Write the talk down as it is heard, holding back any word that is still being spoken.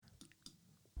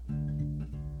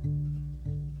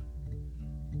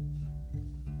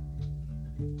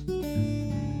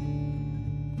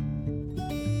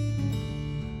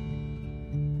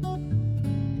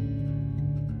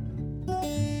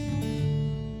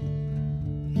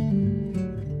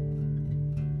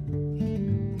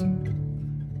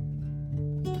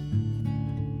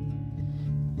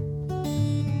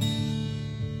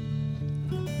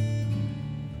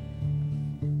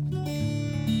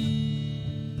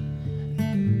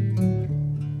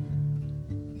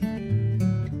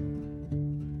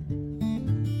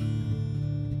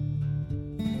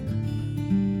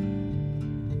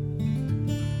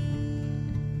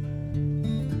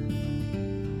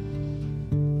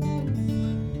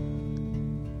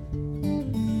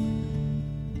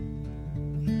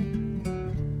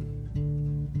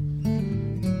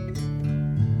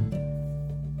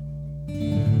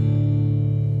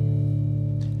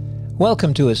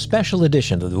Welcome to a special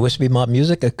edition of the Wispy Mob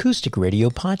Music Acoustic Radio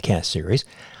Podcast Series.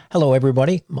 Hello,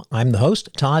 everybody. I'm the host,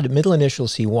 Todd, middle initial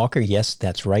C. Walker. Yes,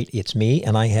 that's right. It's me,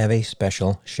 and I have a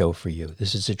special show for you.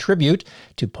 This is a tribute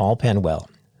to Paul Penwell.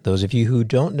 Those of you who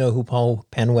don't know who Paul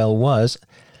Penwell was,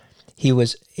 he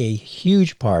was a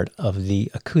huge part of the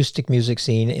acoustic music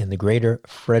scene in the greater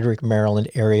Frederick, Maryland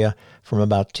area from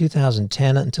about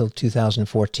 2010 until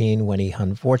 2014, when he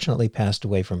unfortunately passed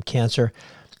away from cancer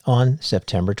on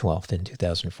September 12th in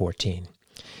 2014.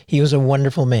 He was a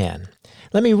wonderful man.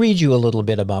 Let me read you a little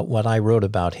bit about what I wrote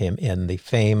about him in the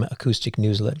Fame Acoustic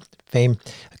Music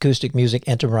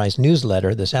Enterprise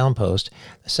newsletter, The Soundpost,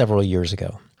 several years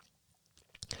ago.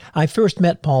 I first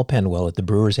met Paul Penwell at the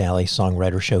Brewers Alley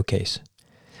Songwriter Showcase.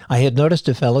 I had noticed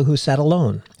a fellow who sat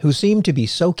alone, who seemed to be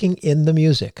soaking in the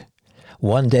music.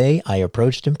 One day, I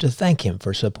approached him to thank him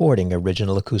for supporting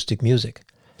original acoustic music.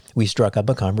 We struck up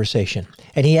a conversation,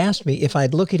 and he asked me if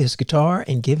I'd look at his guitar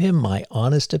and give him my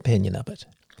honest opinion of it.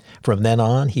 From then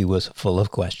on, he was full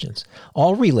of questions,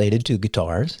 all related to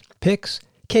guitars, picks,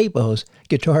 capos,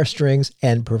 guitar strings,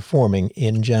 and performing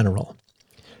in general.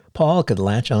 Paul could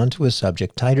latch on to a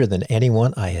subject tighter than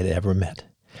anyone I had ever met.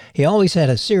 He always had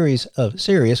a series of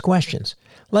serious questions,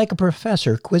 like a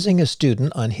professor quizzing a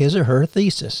student on his or her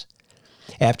thesis.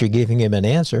 After giving him an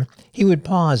answer, he would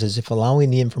pause as if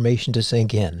allowing the information to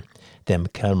sink in, then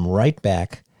come right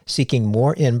back, seeking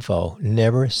more info,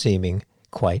 never seeming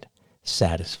quite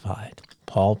satisfied.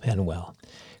 Paul Penwell.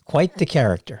 Quite the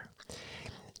character.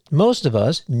 Most of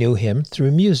us knew him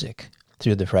through music,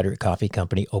 through the Frederick Coffee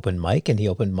Company open mic and the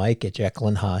open mic at Jekyll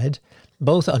and Hyde.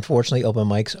 Both, unfortunately, open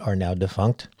mics are now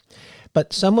defunct.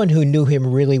 But someone who knew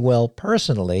him really well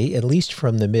personally, at least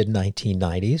from the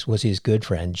mid-1990s, was his good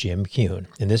friend Jim Kuhn.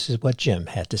 And this is what Jim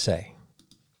had to say.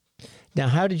 Now,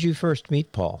 how did you first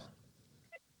meet Paul?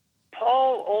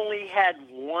 Paul only had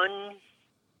one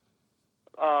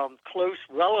close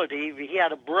relative. He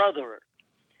had a brother,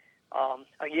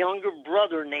 a younger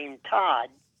brother named Todd.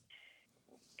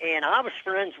 And I was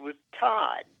friends with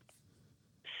Todd.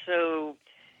 So...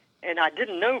 And I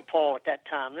didn't know Paul at that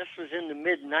time. This was in the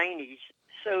mid-'90s.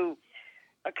 So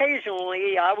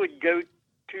occasionally I would go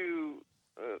to,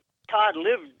 Todd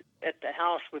lived at the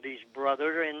house with his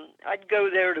brother, and I'd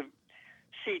go there to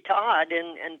see Todd,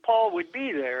 and Paul would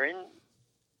be there.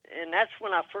 And that's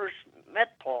when I first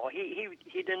met Paul. He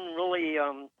didn't really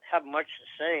have much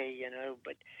to say,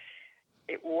 but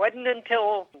it wasn't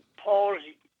until Paul's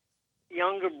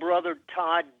younger brother,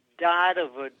 Todd, died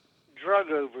of a drug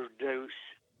overdose.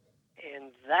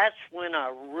 And that's when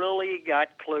I really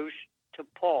got close to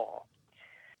Paul.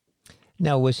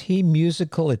 Now, was he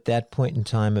musical at that point in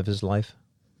time of his life?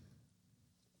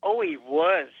 Oh, he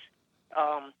was.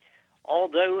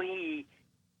 Although he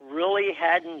really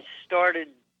hadn't started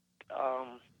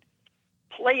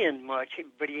playing much,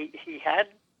 but he had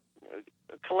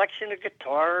a collection of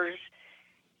guitars,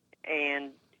 and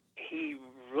he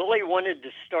really wanted to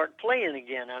start playing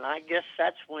again. And I guess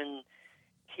that's when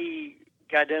he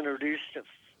got introduced to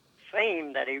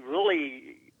fame, that he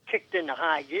really kicked into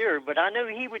high gear. But I know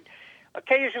he would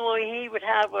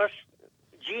have us,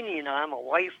 Jeannie and I, my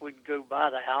wife, would go by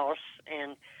the house,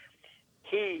 and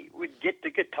he would get the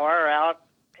guitar out,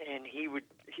 and he'd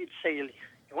say, "You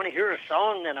want to hear a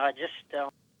song?" And I just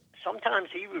sometimes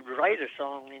he would write a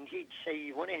song, and he'd say,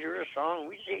 "You want to hear a song?"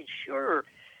 We'd say, "Sure."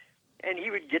 And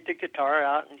he would get the guitar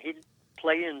out, and he'd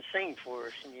play and sing for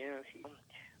us. And he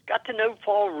got to know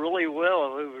Paul really well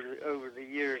over the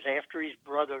years after his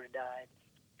brother died.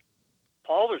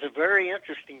 Paul was a very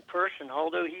interesting person,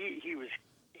 although he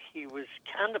was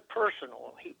kind of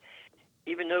personal.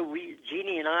 Even though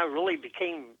Jeannie and I really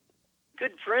became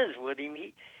good friends with him,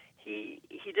 he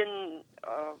didn't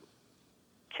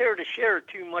care to share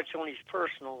too much on his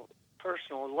personal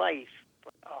life.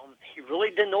 He really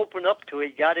didn't open up till he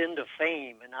got into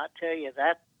fame, and I tell you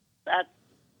that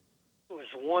was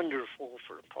wonderful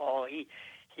for Paul. He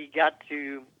got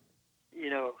to,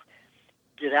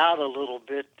 get out a little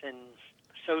bit and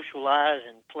socialize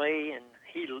and play, and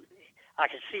I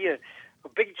could see a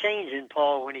big change in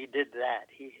Paul when he did that.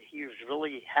 He was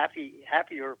really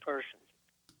happier person.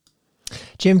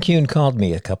 Jim Kuhn called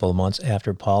me a couple of months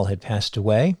after Paul had passed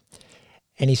away,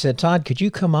 and he said, "Todd, could you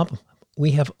come up?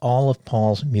 We have all of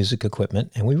Paul's music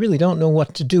equipment, and we really don't know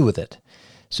what to do with it.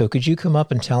 So could you come up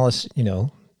and tell us,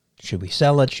 should we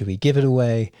sell it? Should we give it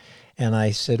away?" And I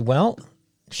said, "Well,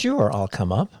 sure, I'll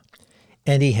come up."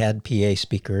 And he had PA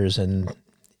speakers and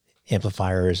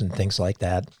amplifiers and things like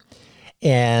that.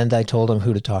 And I told him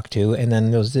who to talk to. And then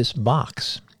there was this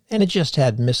box, and it just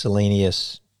had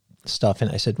miscellaneous stuff.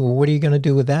 And I said, "Well, what are you going to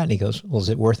do with that?" And he goes, "Well, is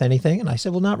it worth anything?" And I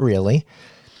said, "Well, not really."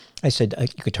 I said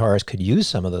guitarists could use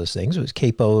some of those things. It was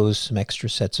capos, some extra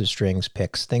sets of strings,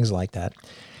 picks, things like that.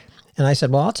 And I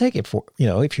said, well, I'll take it for,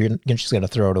 if you're just going to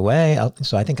throw it away.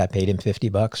 So I think I paid him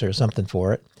 $50 or something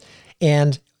for it.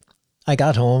 And I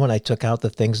got home and I took out the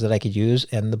things that I could use,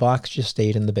 and the box just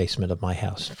stayed in the basement of my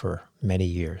house for many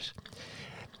years.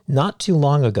 Not too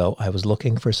long ago, I was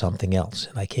looking for something else,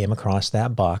 and I came across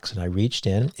that box, and I reached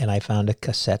in, and I found a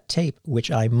cassette tape, which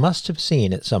I must have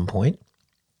seen at some point,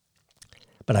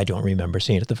 but I don't remember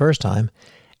seeing it the first time.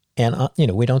 And,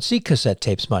 we don't see cassette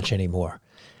tapes much anymore.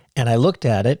 And I looked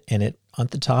at it, and it on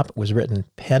the top was written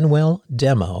Penwell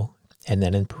Demo, and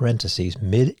then in parentheses,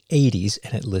 mid-'80s,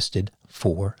 and it listed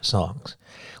 4 songs.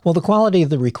 Well, the quality of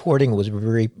the recording was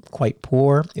quite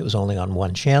poor. It was only on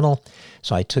one channel,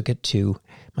 so I took it to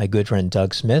my good friend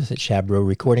Doug Smith at Shabro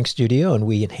Recording Studio, and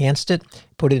we enhanced it,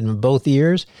 put it in both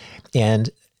ears, and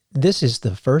this is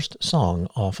the first song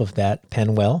off of that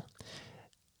Penwell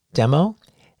Demo.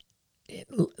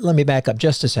 Let me back up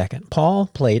just a second. Paul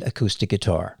played acoustic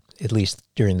guitar, at least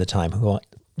during the time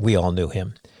we all knew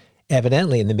him.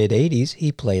 Evidently, in the mid-'80s,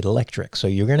 he played electric. So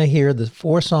you're going to hear the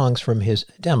 4 songs from his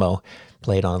demo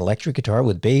played on electric guitar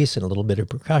with bass and a little bit of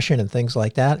percussion and things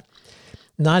like that.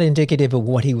 Not indicative of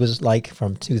what he was like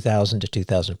from 2000 to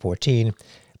 2014,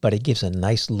 but it gives a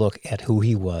nice look at who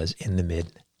he was in the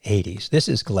mid-'80s. This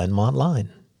is Glenmont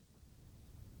Line.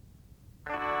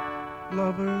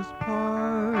 Lovers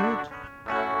part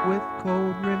with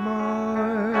cold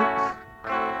remarks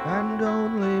and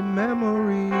only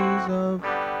memories of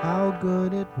how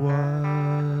good it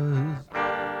was.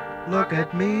 Look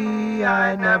at me,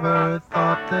 I never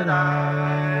thought that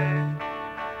I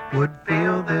would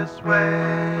feel this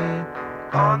way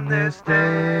on this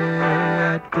day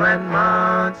at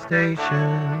Glenmont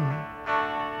Station.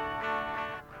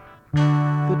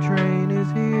 The train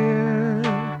is here,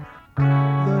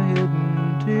 the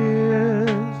hidden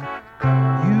tears.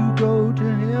 You go to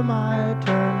him, I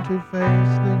turn to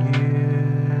face the years.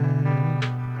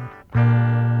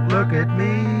 Look at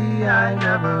me, I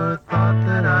never thought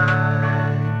that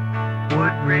I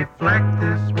would reflect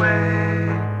this way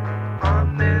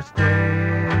on this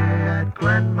day at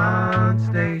Glenmont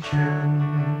Station.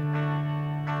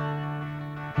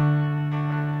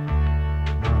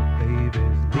 My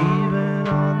baby's leaving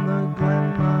on the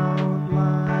Glenmont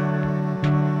line.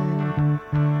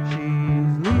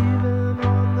 She's leaving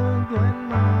on the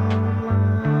Glenmont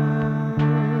line.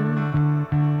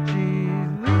 She's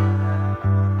leaving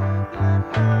on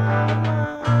the Glenmont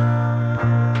line.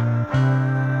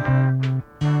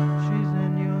 She's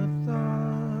in your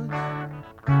thoughts.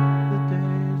 The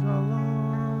days are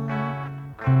long.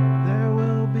 There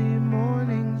will be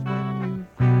mornings when you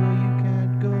feel you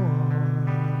can't go on.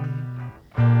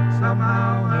 Somehow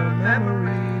her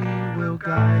memory will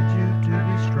guide you to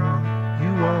be strong.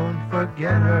 You won't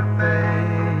forget her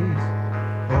face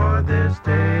for this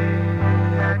day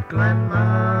at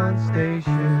Glenmont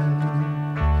Station.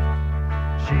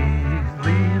 She's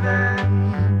leaving.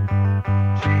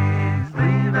 She's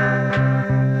leaving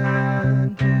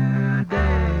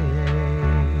today.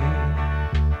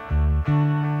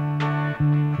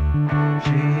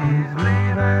 She's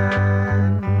leaving.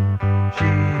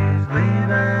 She's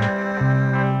leaving.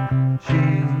 She's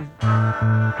leaving.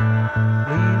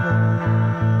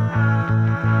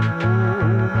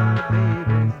 Oh, my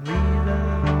baby's leaving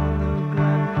on the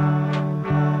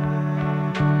Glenmont line.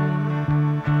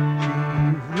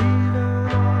 She's leaving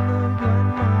on the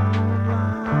Glenmont line. She's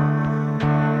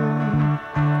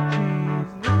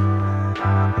leaving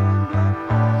on the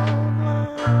Glenmont line.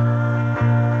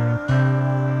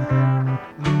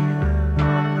 Leaving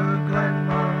on the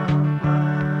Glenmont line.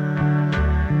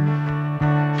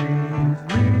 She's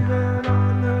leaving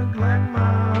on the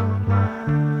Glenmont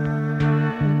line.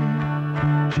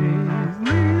 She's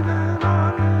leaving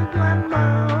on the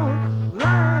Glenmont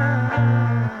line.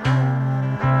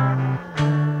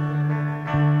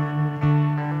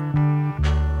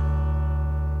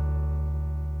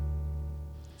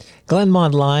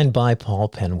 Glenmont Line by Paul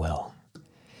Penwell.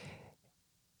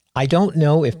 I don't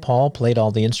know if Paul played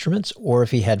all the instruments or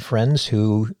if he had friends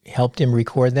who helped him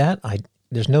record that.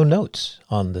 There's no notes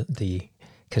on the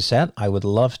cassette. I would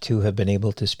love to have been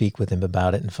able to speak with him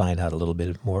about it and find out a little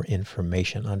bit more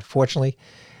information. Unfortunately,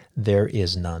 there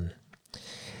is none.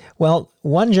 Well,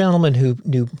 one gentleman who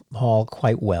knew Paul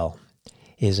quite well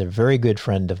is a very good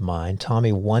friend of mine,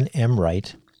 Tommy 1M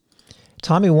Wright.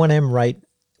 Tommy 1M Wright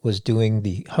was doing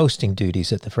the hosting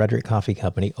duties at the Frederick Coffee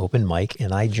Company open mic,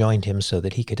 and I joined him so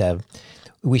that he could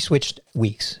we switched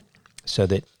weeks so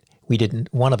that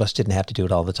one of us didn't have to do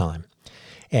it all the time.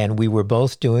 And we were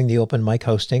both doing the open mic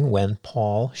hosting when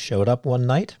Paul showed up one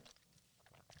night.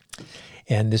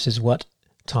 And this is what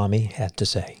Tommy had to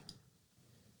say.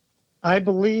 I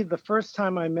believe the first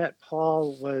time I met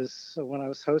Paul was when I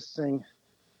was hosting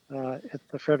at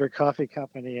the Frederick Coffee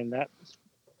Company, and that was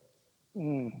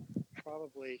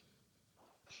probably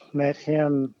met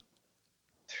him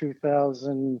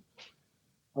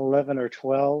 2011 or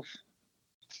 12.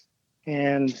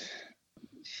 And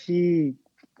he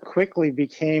quickly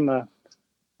became a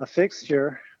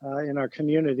fixture in our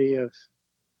community of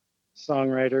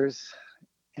songwriters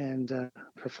and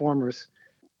performers.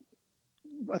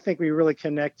 I think we really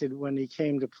connected when he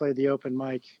came to play the open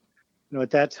mic.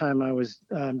 At that time I was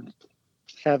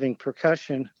having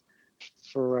percussion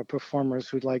for performers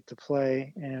who'd like to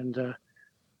play, and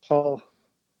Paul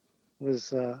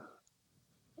was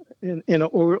in an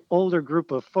older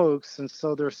group of folks, and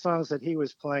so there are songs that he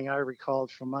was playing I recalled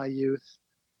from my youth,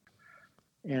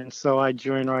 and so I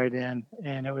joined right in,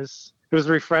 and it was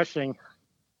refreshing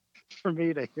for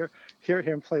me to hear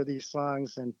him play these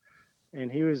songs, and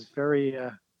he was very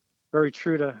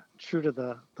true to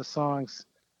the songs,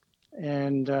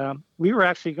 and we were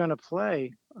actually going to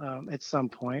play at some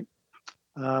point,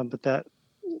 but that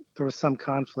there was some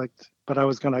conflict, but I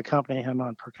was going to accompany him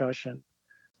on percussion.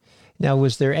 Now,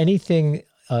 was there anything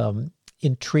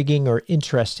intriguing or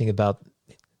interesting about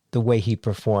the way he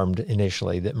performed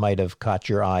initially that might have caught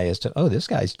your eye as to, oh, this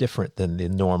guy's different than the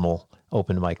normal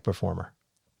open mic performer?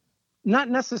 Not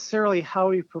necessarily how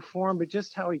he performed, but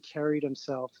just how he carried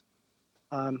himself.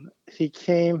 He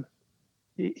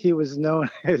was known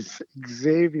as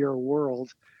Xavier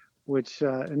World, which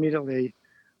immediately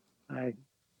I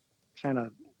kind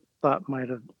of thought might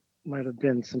have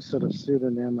been some sort of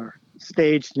pseudonym or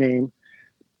stage name.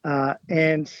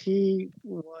 And he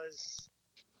was,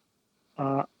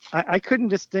 I couldn't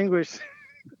distinguish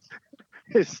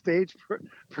his stage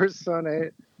persona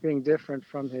being different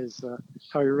from his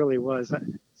how he really was.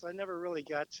 So I never really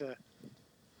got to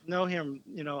know him,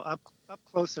 up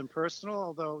close and personal.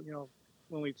 Although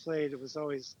when we played, it was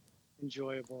always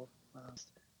enjoyable.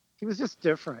 He was just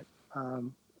different,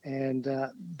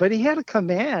 but he had a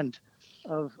command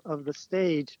of the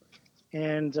stage,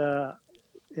 and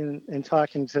in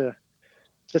talking to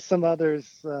some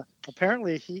others,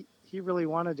 apparently he really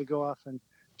wanted to go off and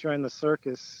join the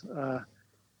circus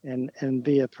and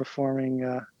be a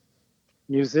performing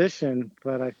musician,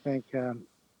 but I think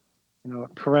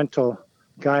parental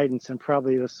guidance and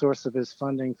probably the source of his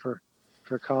funding for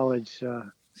college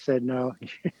said no,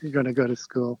 you're going to go to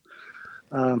school.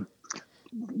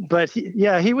 But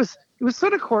he was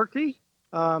sort of quirky,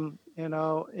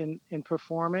 in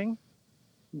performing,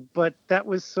 but that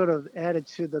was sort of added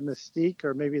to the mystique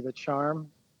or maybe the charm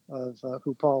of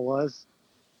who Paul was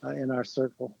in our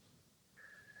circle.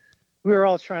 We were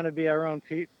all trying to be our own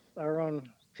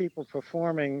people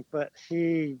performing, but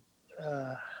he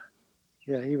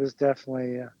was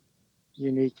definitely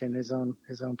unique in his own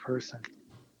person.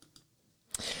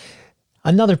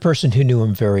 Another person who knew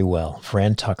him very well,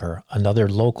 Fran Tucker, another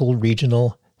local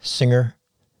regional singer,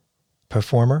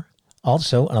 performer,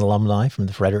 also an alumni from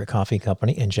the Frederick Coffee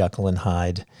Company and Jekyll and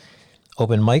Hyde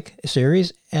open mic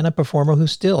series, and a performer who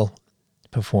still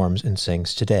performs and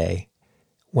sings today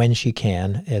when she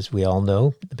can. As we all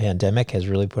know, the pandemic has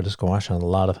really put a squash on a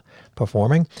lot of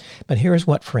performing. But here's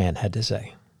what Fran had to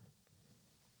say.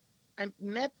 I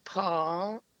met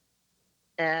Paul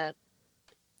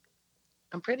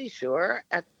I'm pretty sure,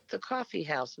 at the coffee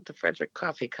house at the Frederick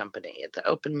Coffee Company at the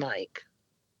open mic.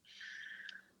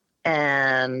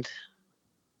 And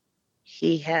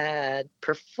he had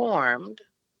performed,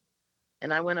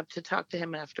 and I went up to talk to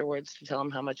him afterwards to tell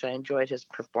him how much I enjoyed his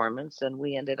performance, and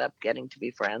we ended up getting to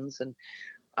be friends, and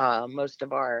most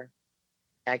of our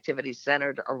activities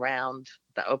centered around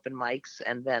the open mics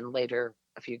and then later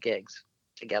a few gigs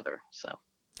together. So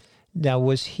now,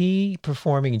 was he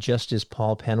performing just as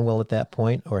Paul Penwell at that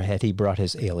point, or had he brought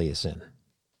his alias in?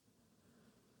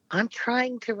 I'm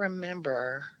trying to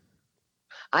remember.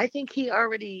 I think he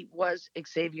already was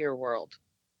Xavier World.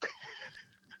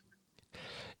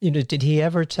 Did he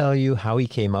ever tell you how he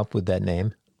came up with that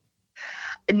name?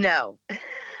 No.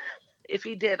 If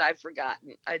he did, I've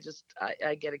forgotten. I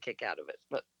get a kick out of it,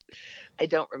 but I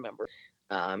don't remember.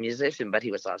 Musician, but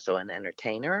he was also an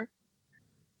entertainer.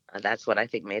 That's what I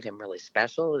think made him really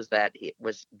special, is that it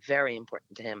was very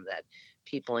important to him that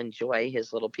people enjoy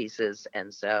his little pieces.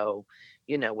 And so,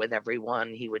 with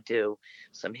everyone, he would do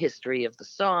some history of the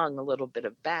song, a little bit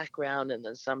of background, and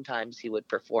then sometimes he would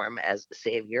perform as the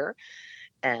savior.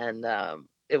 And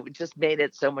it just made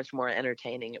it so much more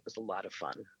entertaining. It was a lot of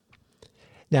fun.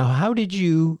 Now, how did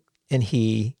you and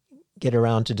he get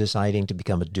around to deciding to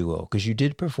become a duo? Because you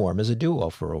did perform as a duo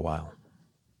for a while.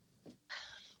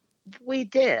 We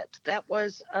did. That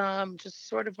was just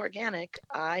sort of organic.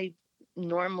 I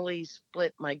normally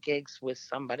split my gigs with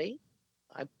somebody.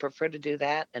 I prefer to do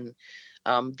that. And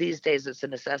these days it's a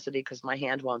necessity because my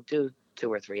hand won't do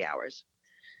 2 or 3 hours.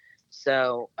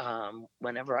 So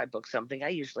whenever I book something, I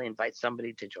usually invite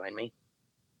somebody to join me.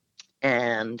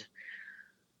 And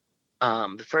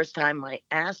the first time I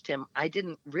asked him, I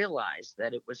didn't realize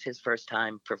that it was his first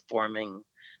time performing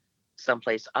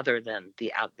someplace other than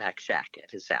the Outback Shack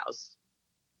at his house,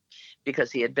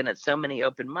 because he had been at so many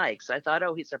open mics. I thought,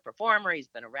 oh, he's a performer. He's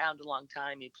been around a long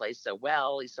time. He plays so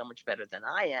well. He's so much better than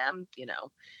I am. You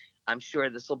know, I'm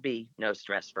sure this will be no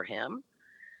stress for him.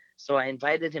 So I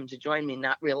invited him to join me,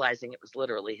 not realizing it was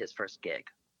literally his first gig.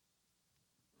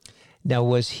 Now,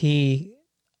 was he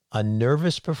a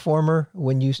nervous performer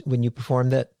when you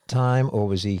performed that time, or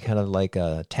was he kind of like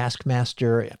a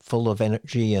taskmaster, full of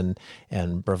energy and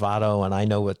bravado, and I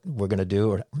know what we're going to do?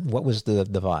 Or what was the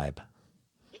vibe?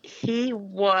 He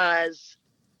was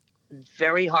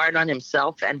very hard on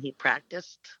himself, and he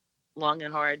practiced long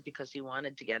and hard because he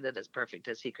wanted to get it as perfect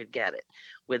as he could get it.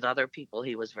 With other people,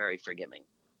 he was very forgiving.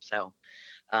 So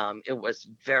it was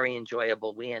very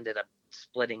enjoyable. We ended up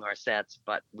splitting our sets,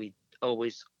 but we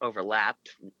always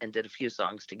overlapped and did a few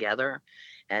songs together,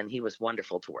 and he was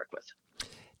wonderful to work with.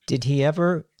 Did he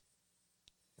ever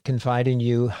confide in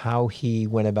you how he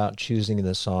went about choosing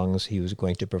the songs he was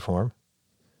going to perform?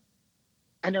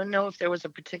 I don't know if there was a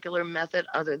particular method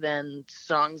other than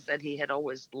songs that he had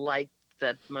always liked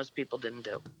that most people didn't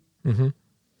do. Mm-hmm.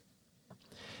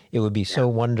 It would be so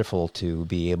wonderful to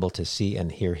be able to see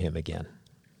and hear him again.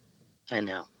 I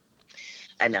know.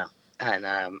 And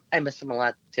I miss him a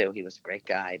lot, too. He was a great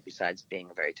guy, besides being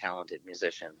a very talented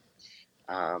musician.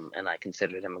 And I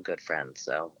considered him a good friend.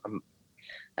 So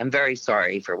I'm very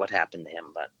sorry for what happened to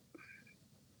him, but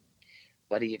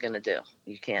what are you going to do?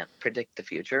 You can't predict the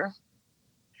future.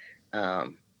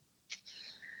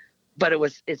 But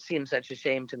it seemed such a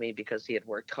shame to me because he had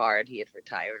worked hard. He had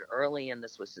retired early, and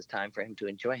this was his time for him to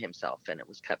enjoy himself, and it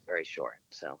was cut very short.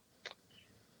 So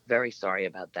very sorry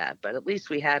about that. But at least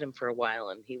we had him for a while,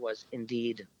 and he was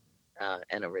indeed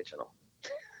an original.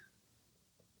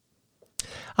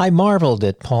 I marveled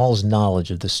at Paul's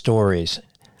knowledge of the stories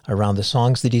around the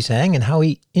songs that he sang and how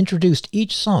he introduced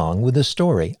each song with a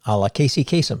story a la Casey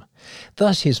Kasem,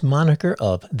 thus his moniker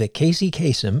of the Casey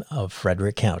Kasem of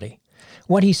Frederick County.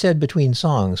 What he said between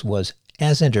songs was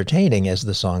as entertaining as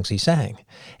the songs he sang,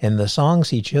 and the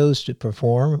songs he chose to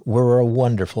perform were a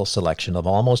wonderful selection of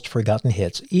almost forgotten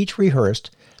hits, each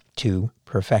rehearsed to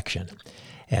perfection.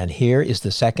 And here is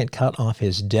the second cut off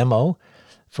his demo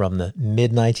from the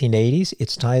mid-1980s.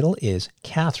 Its title is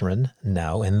Catherine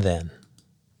Now and Then.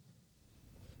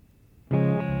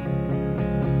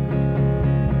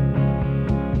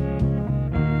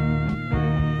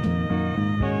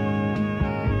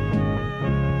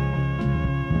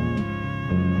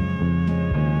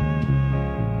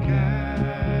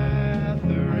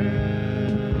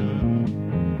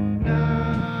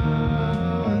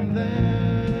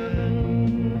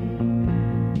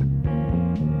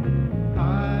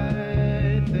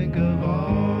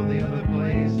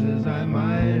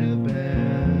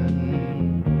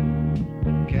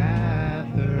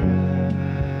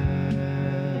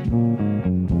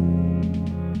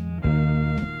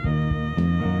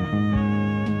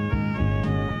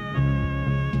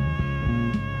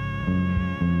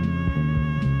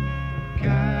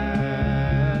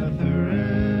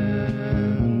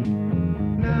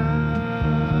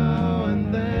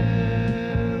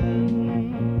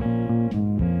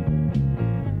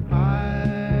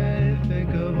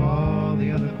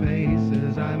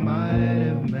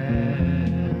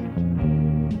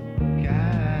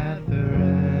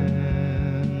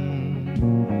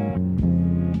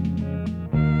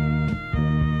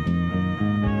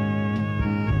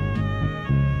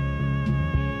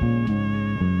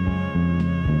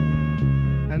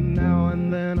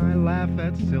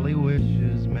 Silly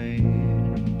wishes made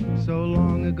so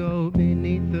long ago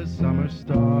beneath the summer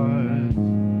stars,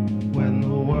 when the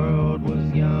world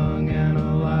was young and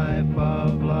a life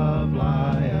of love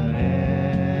lie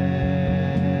ahead.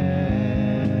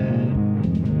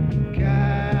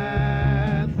 Catherine,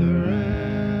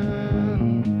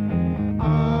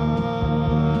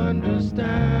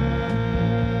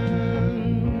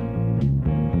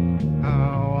 understand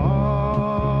how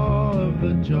all of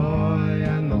the joy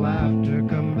and the laughter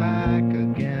come back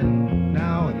again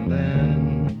now and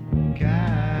then,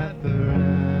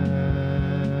 Catherine.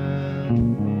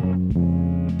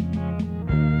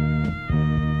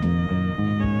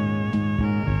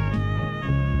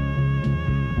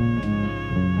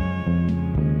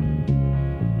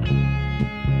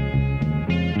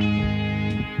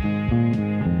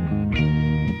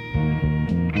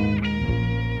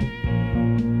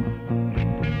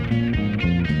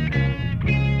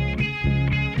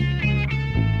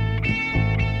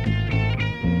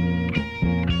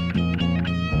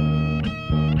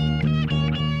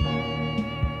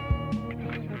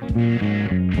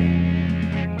 And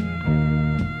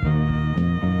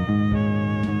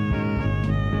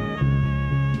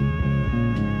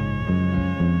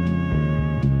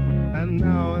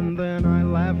now and then I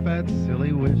laugh at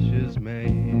silly wishes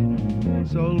made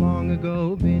so long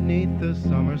ago beneath the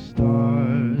summer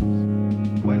stars,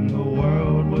 when the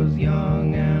world was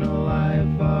young and a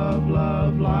life of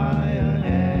love lie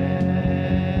ahead.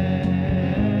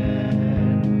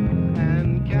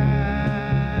 And Catherine,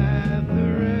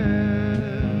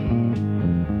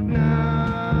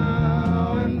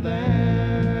 now and then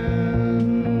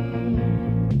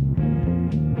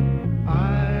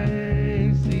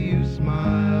I see you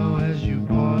smile as you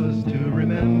pause to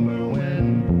remember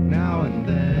when now and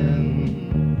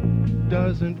then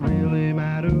doesn't really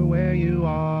matter where you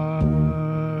are.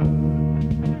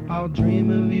 I'll dream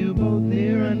of you both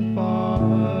near and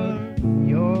far.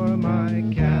 You're my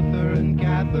Catherine,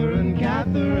 Catherine,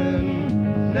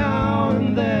 Catherine, now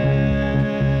and then.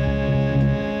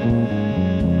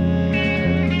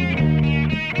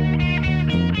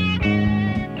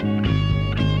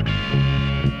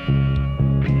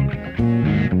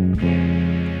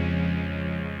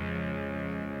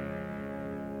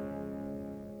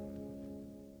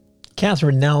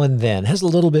 Catherine Now and Then has a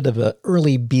little bit of an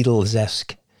early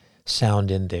Beatles-esque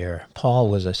sound in there. Paul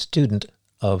was a student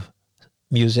of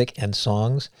music and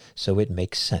songs, so it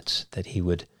makes sense that he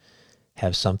would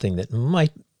have something that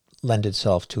might lend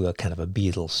itself to a kind of a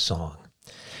Beatles song.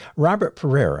 Robert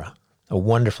Pereira, a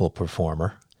wonderful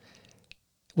performer,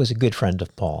 was a good friend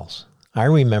of Paul's. I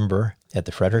remember at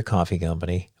the Frederick Coffee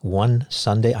Company one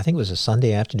Sunday, I think it was a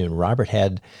Sunday afternoon, Robert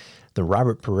had the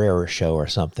Robert Pereira show or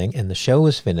something, and the show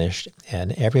was finished,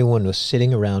 and everyone was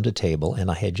sitting around a table, and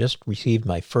I had just received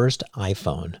my first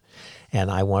iPhone,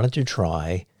 and I wanted to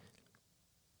try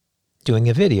doing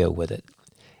a video with it.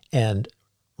 And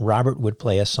Robert would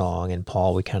play a song, and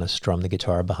Paul would kind of strum the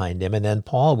guitar behind him, and then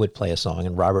Paul would play a song,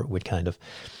 and Robert would kind of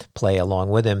play along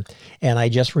with him. And I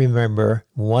just remember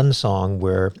one song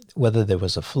where, whether there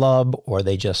was a flub or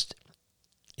they just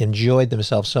enjoyed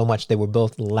themselves so much, they were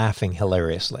both laughing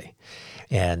hilariously.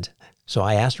 And so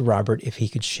I asked Robert if he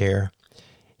could share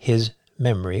his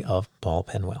memory of Paul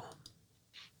Penwell.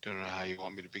 Don't know how you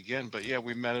want me to begin, but yeah,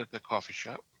 we met at the coffee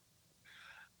shop,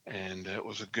 and it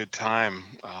was a good time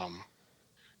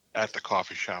at the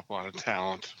coffee shop. A lot of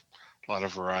talent, a lot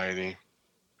of variety,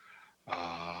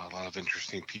 a lot of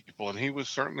interesting people, and he was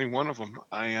certainly one of them.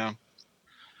 I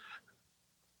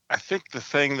think the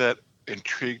thing that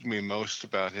intrigued me most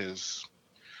about his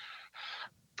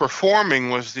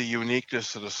performing was the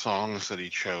uniqueness of the songs that he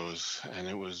chose, and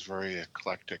it was very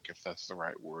eclectic, if that's the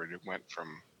right word. It went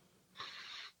from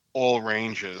all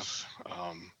ranges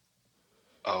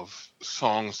of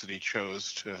songs that he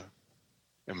chose to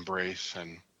embrace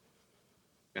and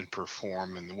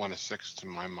perform. And the one that sticks to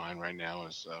my mind right now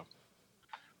is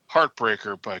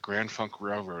Heartbreaker by Grand Funk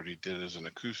Railroad. He did it as an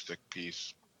acoustic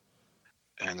piece.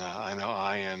 And I know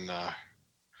I and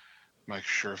Mike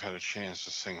Scherf had a chance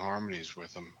to sing harmonies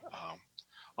with him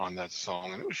on that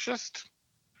song. And it was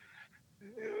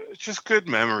just good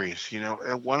memories, you know.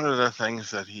 And one of the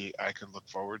things that I could look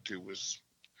forward to was,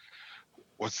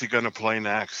 what's he going to play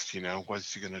next? You know,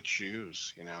 what's he going to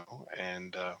choose? You know,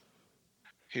 and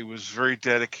he was very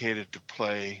dedicated to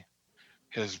play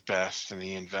his best, and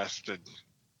he invested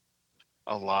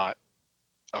a lot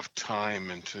of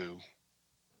time into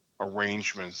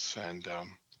arrangements. And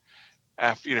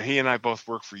after, you know, he and I both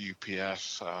work for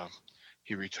UPS.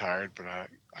 He retired, but I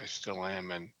still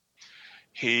am, and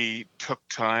he took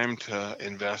time to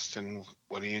invest in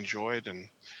what he enjoyed, and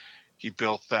he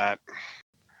built that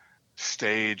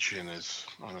stage on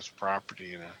his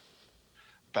property in a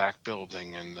back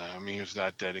building. And I mean, he was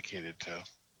that dedicated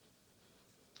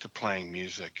to playing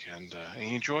music, and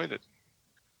he enjoyed it.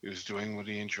 He was doing what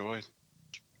he enjoyed.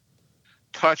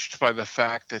 Touched by the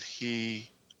fact that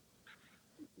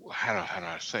how do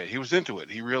I say it? He was into it.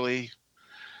 He really,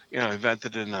 you know,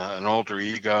 invented an alter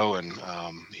ego, and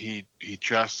he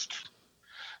just,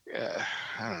 I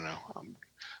don't know.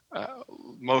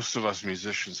 Most of us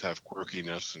musicians have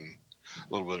quirkiness and a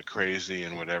little bit of crazy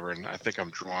and whatever, and I think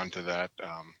I'm drawn to that.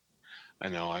 I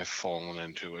know I've fallen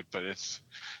into it, but it's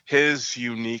his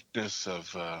uniqueness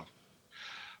of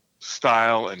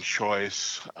style and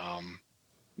choice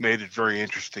made it very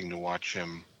interesting to watch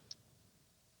him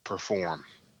perform.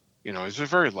 You know, he's a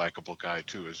very likable guy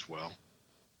too, as well.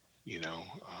 You know,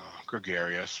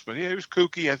 gregarious, but yeah, he was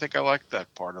kooky. I think I liked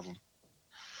that part of him.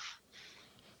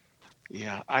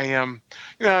 Yeah, I am.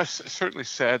 You know, certainly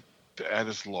sad at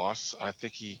his loss. I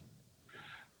think he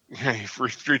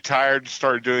retired and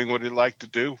started doing what he liked to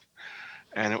do,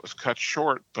 and it was cut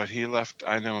short, but he left,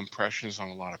 I know, impressions on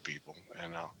a lot of people,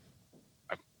 and I'm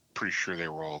pretty sure they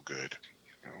were all good.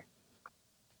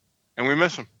 And we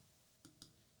miss him.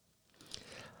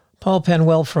 Paul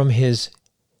Penwell, from his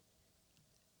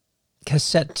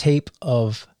cassette tape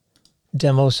of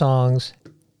demo songs,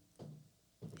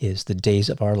 is The Days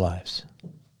of Our Lives.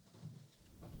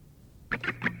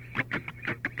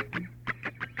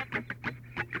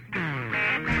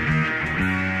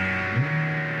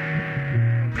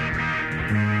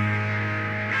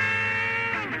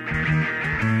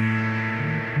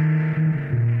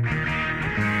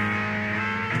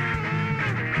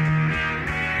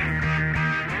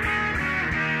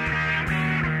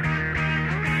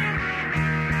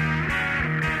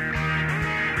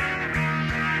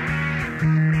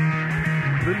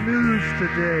 The news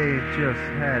today just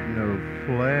had no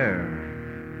flair.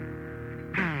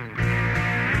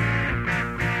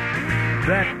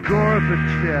 That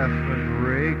Gorbachev and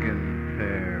Reagan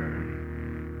pair.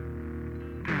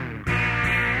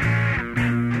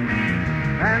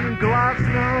 And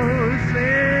glasnost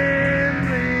in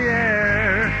the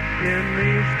air in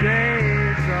these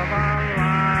days of our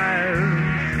lives.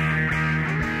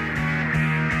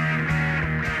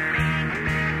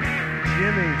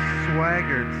 Jimmy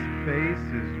Swaggart's face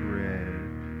is red.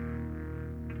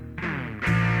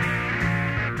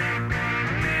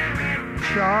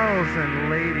 Charles and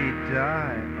Lady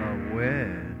Di are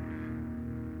wed.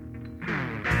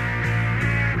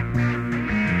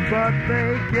 But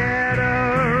they get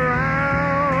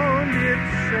around,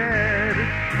 it's said,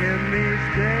 in these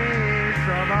days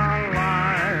of our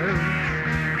lives.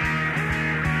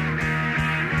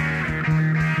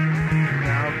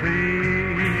 Now these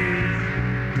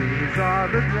are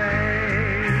the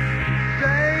days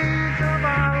of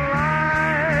our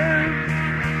lives.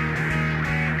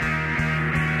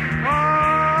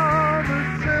 All the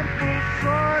simple,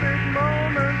 sordid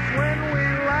moments when we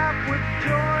laugh with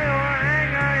joy or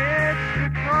hang our heads to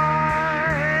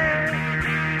cry.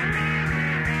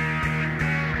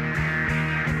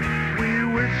 We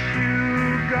wish you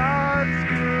God's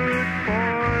good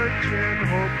fortune,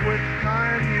 hope with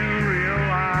time you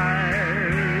realize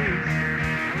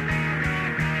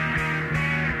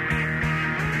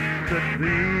that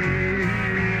these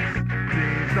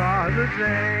are the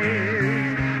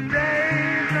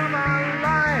days of our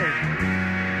life.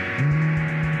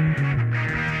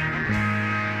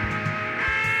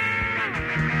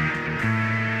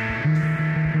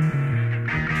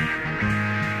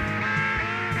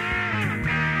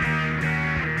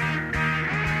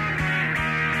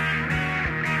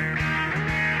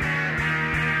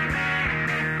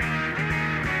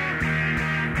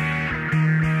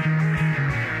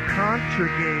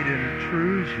 Conjugate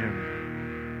intrusion,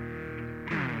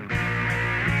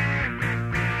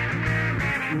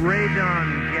 radon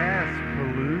gas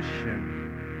pollution,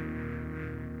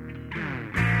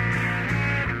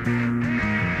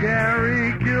 Gary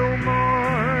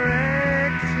Gilmore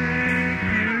execution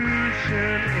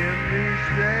in these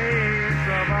days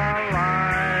of our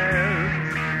lives.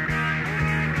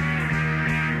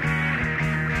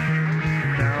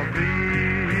 Now these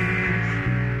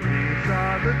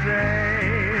are the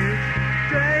days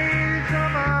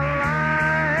of our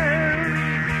lives.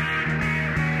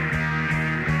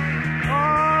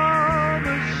 All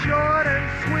the short and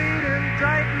sweet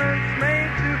indictments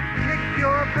made to kick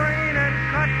your brain and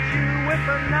cut you with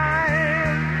a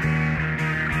knife.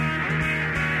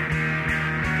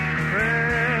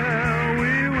 Well,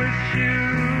 we wish you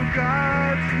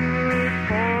God's good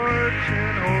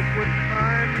fortune, hope with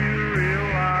time you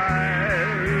realize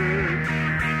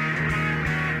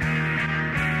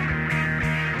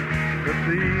that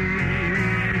these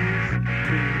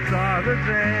are the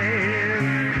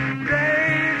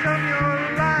days of your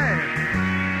life.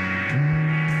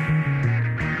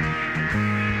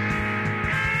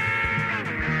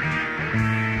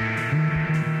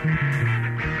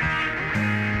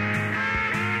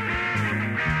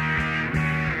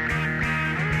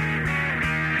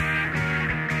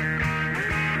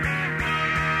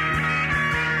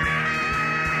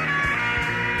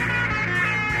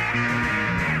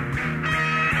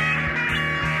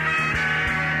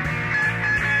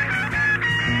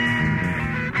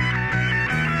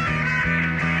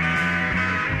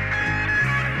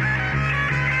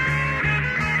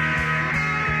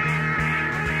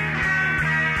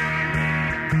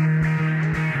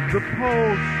 The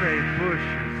polls say Bush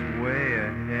is way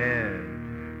ahead.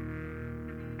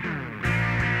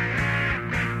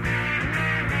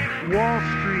 Wall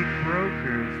Street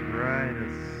brokers ride a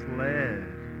sled,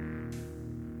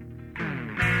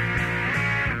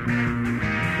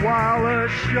 while a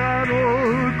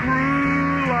shuttle cruise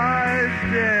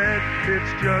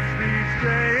It's just these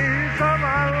days of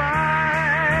our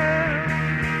lives.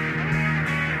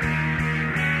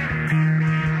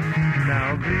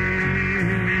 Now these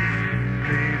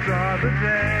are the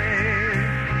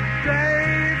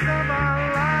days of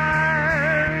our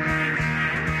lives.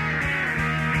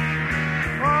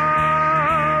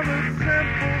 All the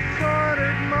simple,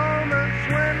 sordid moments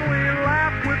when we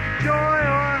laugh with joy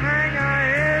or hang our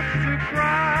heads to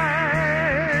cry.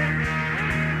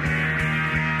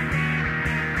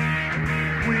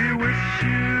 We wish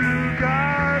you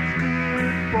God's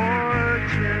good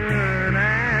fortune,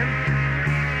 and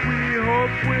we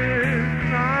hope with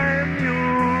time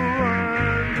you'll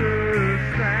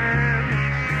understand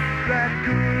that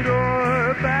good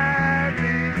or bad,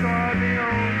 these are the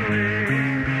only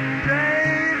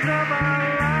days of our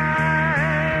lives.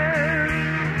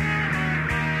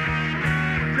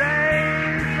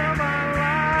 Days of our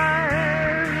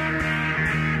lives.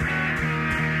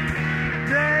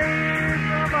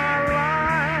 Days of our lives.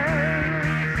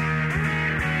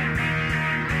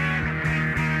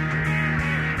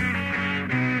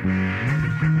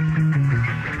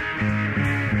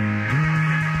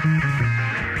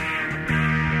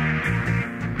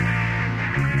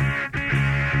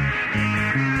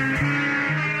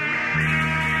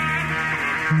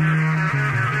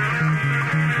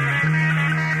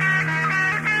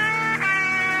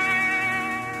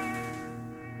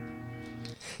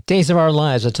 Days of Our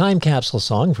Lives, a time capsule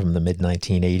song from the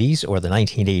mid-1980s, or the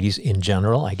 1980s in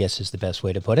general, I guess is the best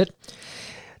way to put it.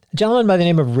 A gentleman by the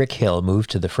name of Rick Hill moved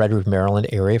to the Frederick, Maryland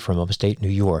area from upstate New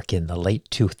York in the late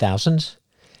 2000s,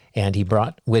 and he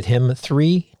brought with him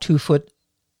 3 2-foot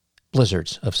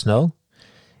blizzards of snow.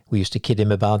 We used to kid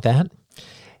him about that.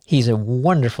 He's a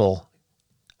wonderful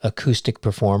acoustic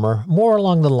performer, more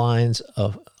along the lines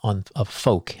of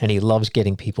folk, and he loves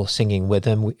getting people singing with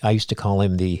him. I used to call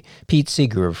him the Pete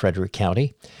Seeger of Frederick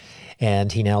County,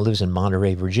 and he now lives in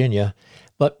Monterey, Virginia.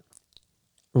 But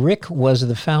Rick was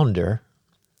the founder,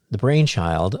 the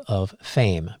brainchild of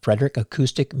FAME, Frederick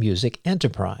Acoustic Music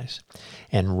Enterprise.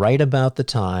 And right about the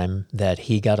time that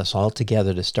he got us all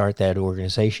together to start that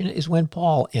organization is when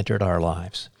Paul entered our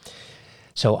lives.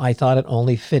 So I thought it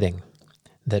only fitting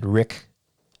that Rick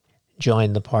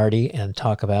join the party and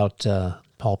talk about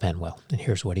Paul Penwell. And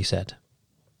here's what he said.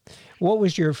 What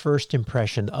was your first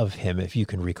impression of him, if you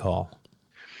can recall?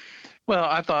 Well,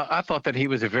 I thought that he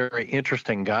was a very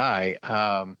interesting guy.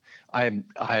 I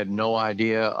had no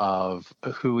idea of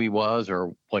who he was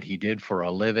or what he did for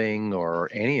a living or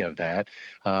any of that.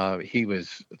 He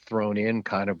was thrown in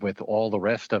kind of with all the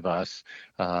rest of us,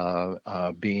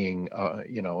 being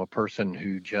a person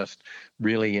who just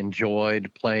really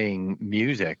enjoyed playing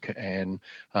music, and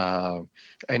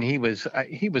he was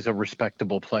a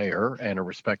respectable player and a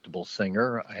respectable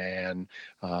singer, and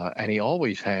he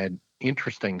always had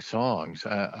interesting songs.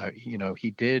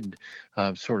 He did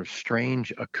sort of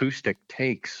strange acoustic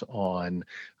takes on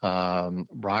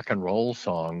rock and roll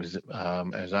songs.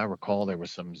 As I recall, there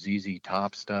was some ZZ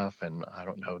Top stuff, and I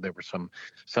don't know, there were some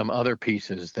other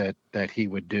pieces that he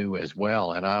would do as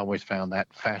well. And I always found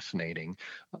that fascinating.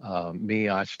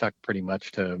 I stuck pretty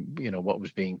much to what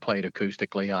was being played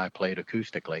acoustically. I played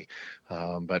acoustically,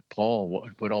 but Paul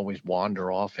would always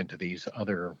wander off into these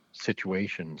other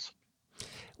situations.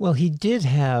 Well, he did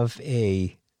have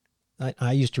I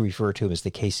used to refer to him as the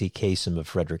Casey Kasem of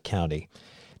Frederick County,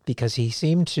 because he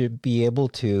seemed to be able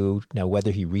to, now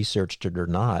whether he researched it or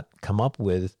not, come up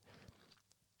with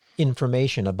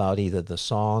information about either the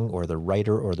song or the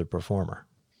writer or the performer.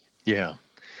 Yeah.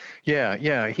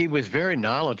 He was very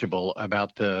knowledgeable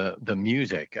about the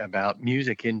music, about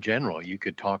music in general. You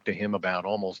could talk to him about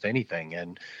almost anything,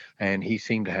 and he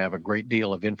seemed to have a great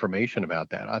deal of information about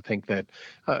that. I think that,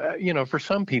 for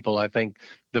some people, I think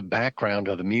the background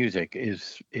of the music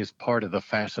is part of the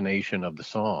fascination of the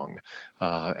song,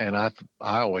 and I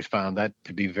always found that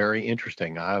to be very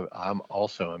interesting. I'm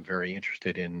very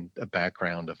interested in the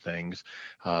background of things,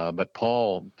 but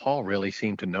Paul really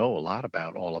seemed to know a lot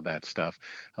about all of that stuff.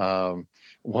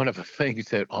 One of the things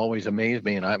that always amazed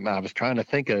me, and I was trying to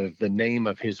think of the name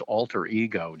of his alter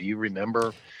ego. Do you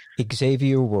remember?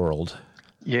 Xavier World.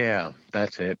 Yeah,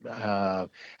 that's it.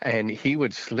 And he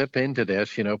would slip into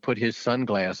this, put his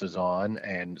sunglasses on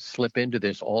and slip into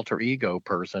this alter ego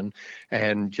person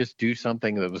and just do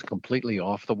something that was completely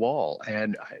off the wall.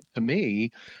 And to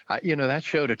me, that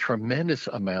showed a tremendous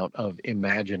amount of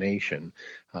imagination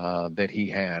that he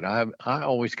had. I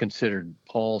always considered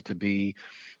Paul to be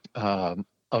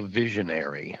a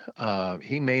visionary.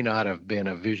 He may not have been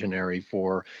a visionary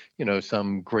for,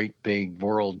 some great big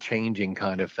world changing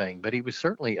kind of thing, but he was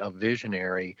certainly a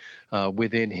visionary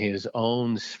within his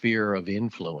own sphere of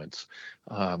influence.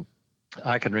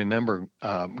 I can remember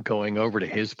going over to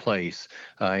his place,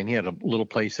 and he had a little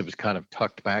place that was kind of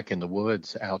tucked back in the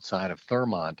woods outside of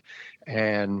Thurmont,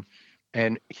 and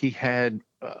he had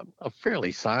a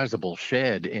fairly sizable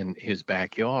shed in his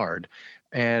backyard.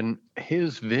 And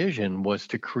his vision was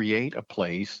to create a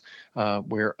place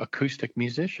where acoustic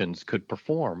musicians could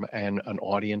perform and an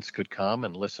audience could come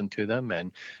and listen to them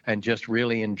and just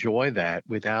really enjoy that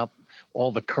without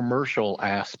all the commercial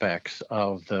aspects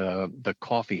of the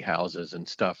coffee houses and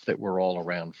stuff that were all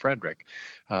around Frederick.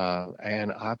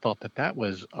 And I thought that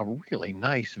was a really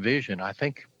nice vision. I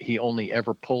think he only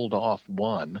ever pulled off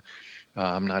one.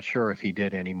 I'm not sure if he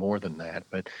did any more than that,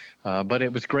 but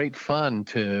it was great fun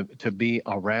to be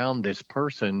around this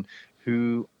person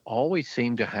who always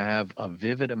seemed to have a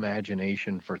vivid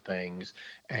imagination for things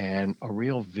and a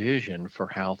real vision for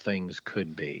how things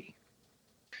could be.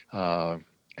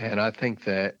 And I think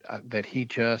that he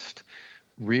just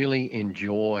really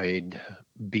enjoyed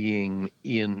being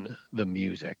in the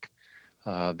music.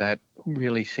 That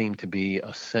really seemed to be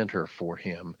a center for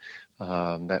him.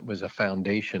 That was a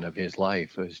foundation of his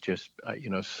life. It was just,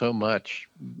 so much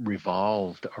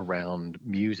revolved around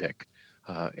music.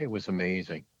 It was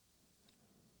amazing.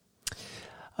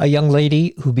 A young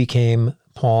lady who became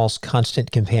Paul's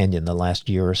constant companion the last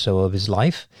year or so of his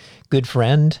life, good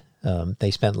friend.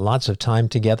 They spent lots of time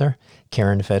together,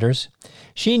 Karen Fetters.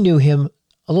 She knew him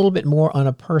a little bit more on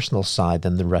a personal side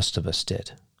than the rest of us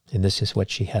did. And this is what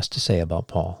she has to say about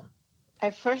Paul.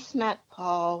 I first met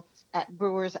Paul at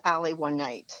Brewer's Alley one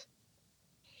night.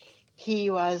 He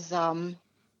was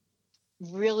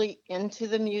really into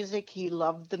the music. He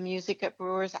loved the music at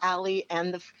Brewer's Alley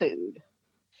and the food.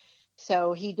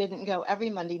 So he didn't go every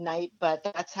Monday night, but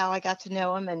that's how I got to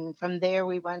know him. And from there,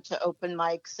 we went to open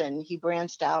mics, and he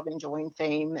branched out and joined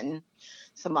Fame and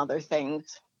some other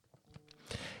things.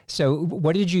 So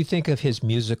what did you think of his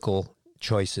musical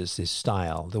choices, his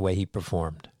style, the way he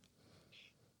performed?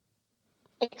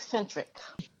 Eccentric.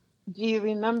 Do you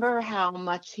remember how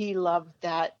much he loved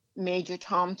that Major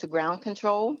Tom to Ground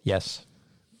Control? Yes.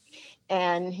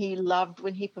 And he loved,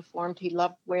 when he performed, he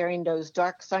loved wearing those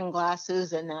dark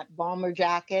sunglasses and that bomber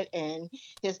jacket, and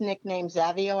his nickname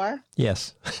Xavier.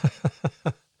 Yes.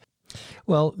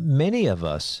 Well, many of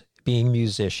us, being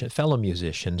fellow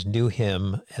musicians, knew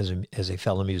him as a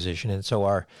fellow musician, and so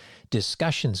our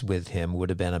discussions with him would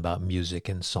have been about music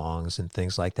and songs and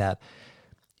things like that.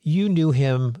 You knew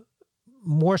him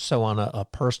more so on a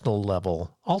personal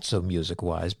level, also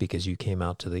music-wise, because you came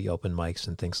out to the open mics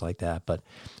and things like that. But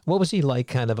what was he like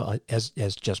kind of as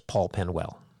just Paul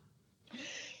Penwell?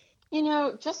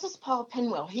 Just as Paul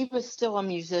Penwell, he was still a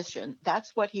musician.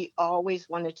 That's what he always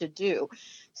wanted to do.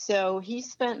 So he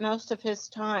spent most of his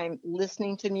time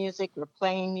listening to music or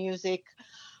playing music.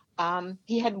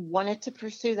 He had wanted to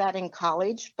pursue that in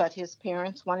college, but his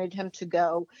parents wanted him to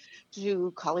go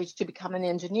to college to become an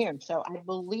engineer. So I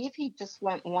believe he just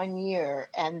went 1 year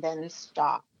and then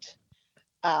stopped.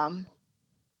 But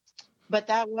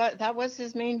that was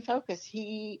his main focus.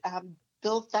 He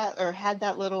built that, or had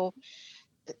that little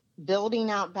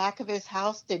building out back of his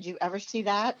house. Did you ever see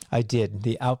that? I did,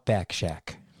 the Outback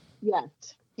Shack.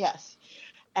 Yes.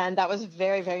 And that was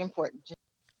very, very important.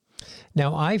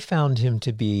 Now, I found him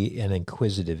to be an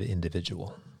inquisitive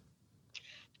individual.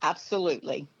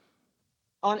 Absolutely.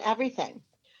 On everything.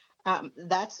 I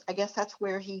guess that's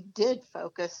where he did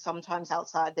focus sometimes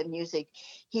outside the music.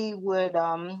 He would,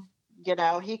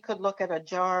 he could look at a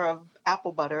jar of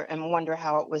apple butter and wonder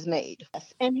how it was made.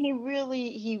 And he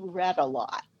read a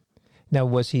lot. Now,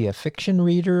 was he a fiction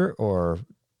reader, or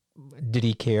did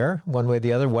he care one way or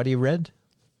the other what he read?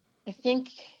 I think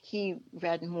he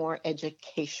read more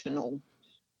educational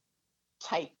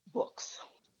type books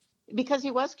because he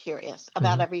was curious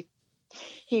about everything.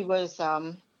 He was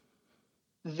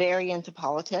very into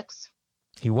politics.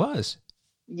 He was?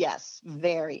 Yes,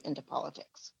 very into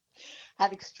politics.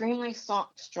 Had extremely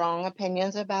strong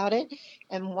opinions about it.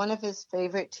 And one of his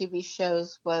favorite TV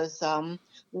shows was the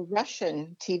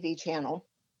Russian TV channel.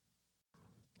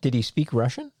 Did he speak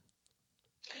Russian?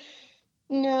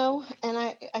 No, and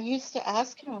I used to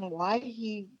ask him why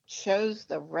he chose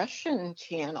the Russian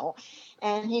channel,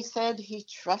 and he said he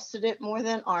trusted it more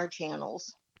than our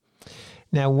channels.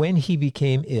 Now, when he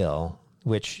became ill,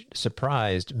 which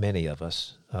surprised many of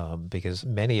us, because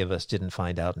many of us didn't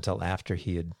find out until after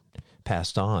he had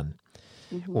passed on,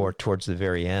 or towards the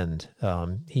very end,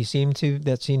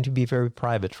 that seemed to be very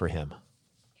private for him.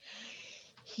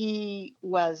 he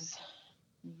was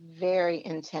very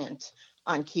intent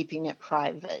on keeping it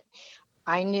private.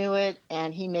 I knew it,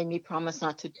 and he made me promise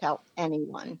not to tell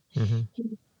anyone. Mm-hmm.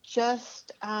 He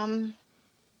just, I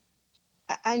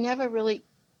never really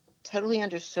totally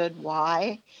understood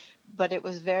why, but it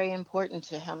was very important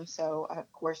to him. So,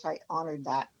 of course, I honored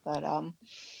that. But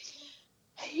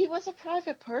he was a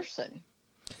private person.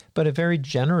 But a very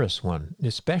generous one,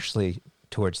 especially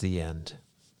towards the end.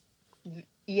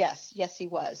 Yes, he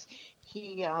was.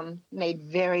 He made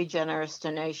very generous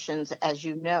donations, as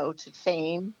you know, to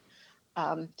FAME,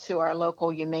 to our local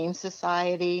Humane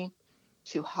Society,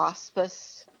 to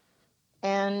hospice,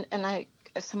 and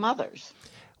some others.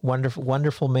 Wonderful,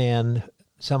 wonderful man.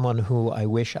 Someone who I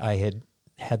wish I had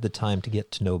had the time to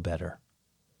get to know better.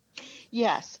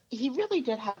 Yes, he really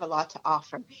did have a lot to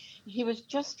offer. He was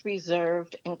just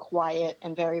reserved and quiet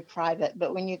and very private,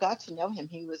 but when you got to know him,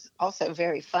 he was also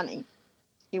very funny.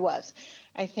 He was.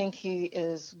 I think he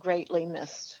is greatly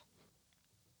missed.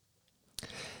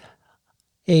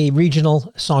 A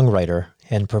regional songwriter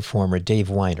and performer, Dave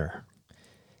Weiner,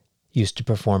 used to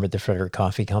perform at the Frederick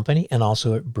Coffee Company and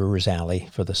also at Brewers Alley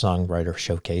for the Songwriter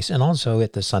Showcase and also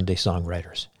at the Sunday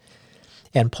Songwriters.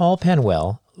 And Paul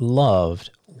Penwell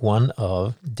loved one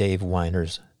of Dave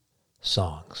Weiner's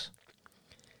songs.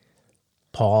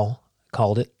 Paul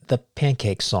called it the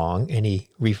Pancake Song, and he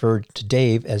referred to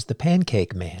Dave as the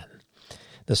Pancake Man.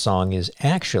 The song is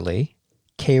actually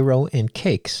Cairo and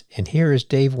Cakes, and here is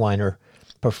Dave Weiner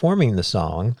performing the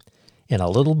song in a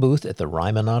little booth at the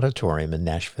Ryman Auditorium in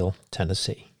Nashville,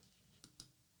 Tennessee.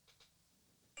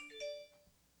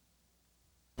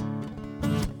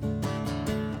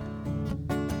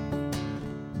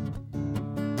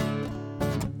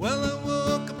 Well, I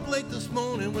woke up late this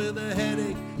morning with a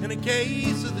headache and a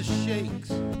case of the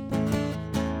shakes.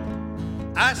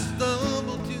 I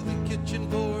stumbled to the kitchen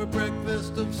for a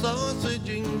breakfast of sausage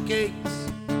and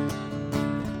cakes.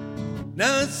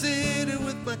 Now I sit here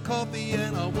with my coffee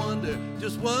and I wonder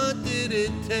just what did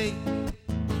it take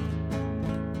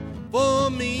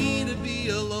for me to be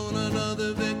alone,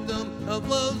 another victim of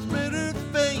love's bitter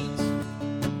fate.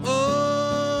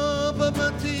 Oh, but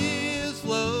my tears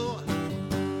flow.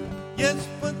 Yes,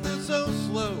 but they're so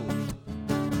slow.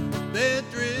 They're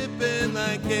dripping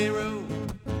like Cairo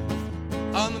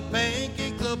on the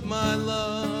pancakes of my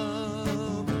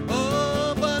love.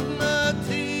 Oh, but my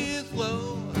tears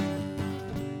flow.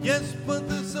 Yes, but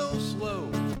they're so slow.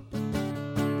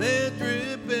 They're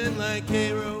dripping like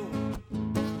Cairo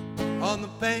on the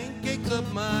pancakes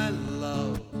of my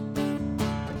love.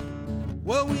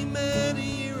 Well, we met a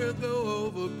year ago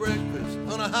over breakfast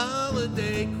on a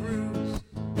holiday cruise.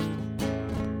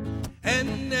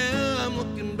 And now I'm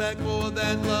looking back for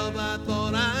that love I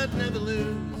thought I'd never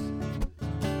lose.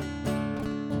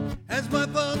 As my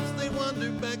thoughts, they wander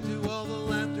back to all the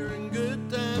laughter and good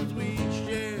times we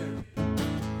shared,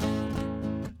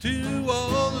 to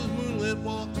all those moonlit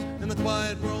walks and the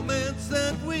quiet romance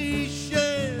that we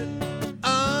shared.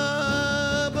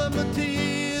 Ah, but my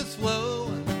tears flow.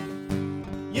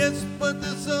 Yes, but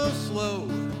they're so slow.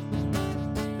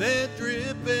 They're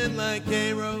dripping like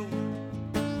Cairo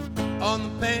on the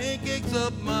pancakes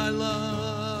of my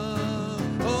love.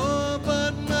 Oh,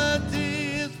 but my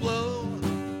tears flow.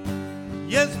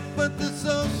 Yes, but they're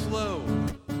so slow.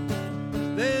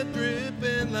 They're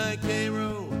dripping like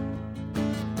Cairo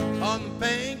on the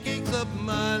pancakes of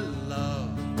my love.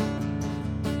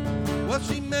 Well,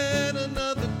 she met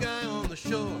another guy on the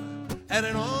shore at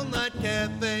an all-night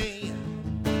cafe.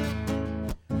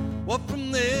 Well,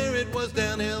 from there it was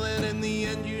downhill, and in the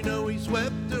end, you know, he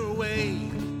swept her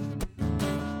away.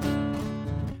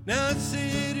 Now I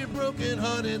sit here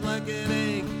broken-hearted like an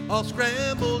egg, all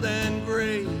scrambled and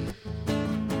gray.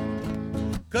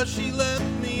 'Cause she left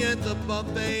me at the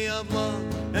buffet of love,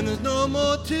 and there's no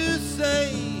more to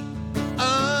say.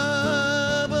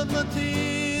 Ah, but my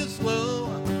tears flow.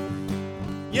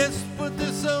 Yes, but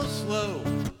they're so slow.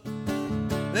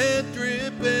 They're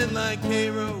dripping like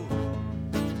Cairo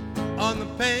on the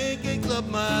pancakes of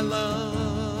my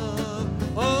love.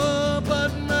 Oh,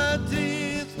 but my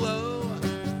tears flow.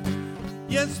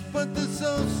 Yes, but they're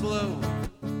so slow.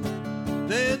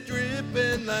 They're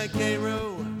dripping like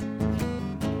Cairo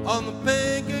on the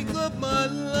pancakes of my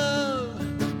love.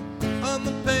 On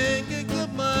the pancakes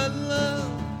of my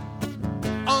love.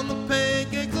 On the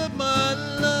pancakes of my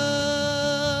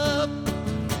love.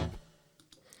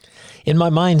 In my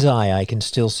mind's eye, I can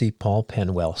still see Paul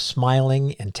Penwell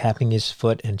smiling and tapping his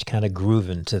foot and kind of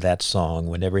grooving to that song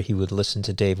whenever he would listen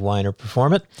to Dave Weiner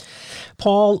perform it.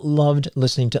 Paul loved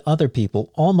listening to other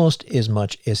people almost as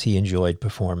much as he enjoyed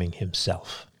performing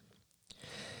himself.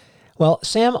 Well,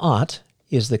 Sam Ott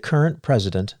is the current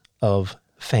president of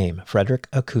FAME, Frederick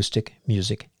Acoustic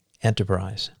Music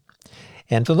Enterprise.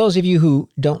 And for those of you who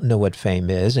don't know what FAME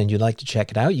is and you'd like to check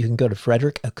it out, you can go to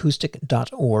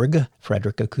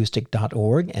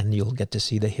fredericacoustic.org, and you'll get to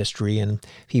see the history and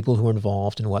people who are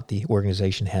involved and what the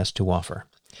organization has to offer.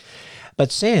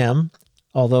 But Sam,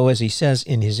 although as he says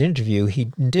in his interview, he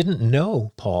didn't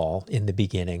know Paul in the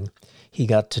beginning, he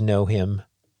got to know him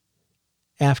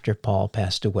after Paul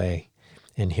passed away.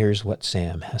 And here's what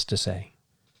Sam has to say.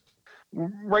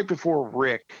 Right before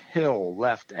Rick Hill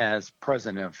left as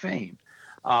president of FAME,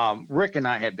 Rick and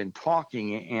I had been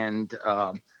talking, and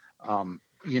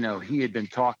he had been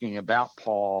talking about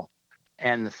Paul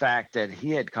and the fact that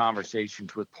he had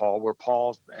conversations with Paul where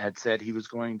Paul had said he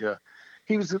was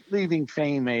leaving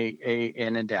FAME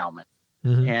an endowment.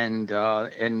 Mm-hmm.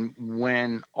 And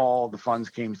when all the funds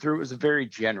came through, it was a very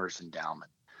generous endowment.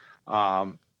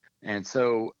 And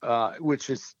so, which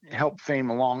has helped FAME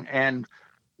along. And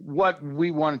what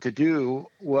we wanted to do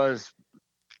was,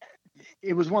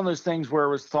 it was one of those things where it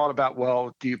was thought about,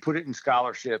 well, do you put it in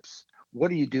scholarships? What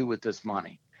do you do with this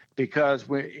money? Because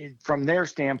from their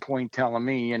standpoint, telling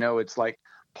me, it's like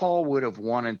Paul would have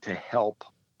wanted to help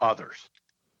others.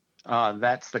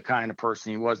 That's the kind of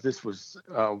person he was. This was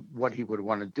what he would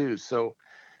want to do. So,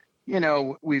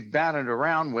 we've batted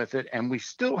around with it, and we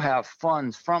still have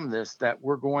funds from this that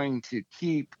we're going to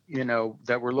keep,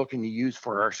 that we're looking to use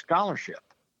for our scholarship,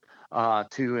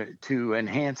 to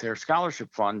enhance our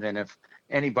scholarship fund. And if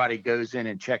anybody goes in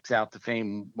and checks out the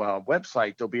FAME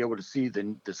website, they'll be able to see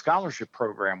the scholarship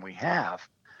program we have.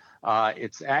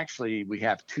 It's actually, we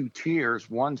have two tiers.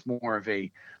 One's more of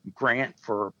a grant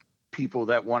for people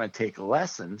that want to take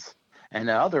lessons, and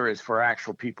the other is for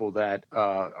actual people that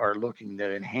are looking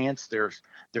to enhance their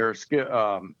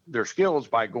skills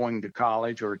by going to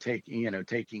college or taking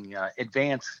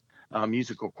advanced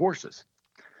musical courses.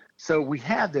 So we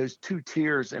had those two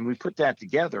tiers, and we put that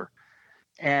together.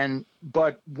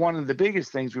 But one of the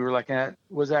biggest things we were looking at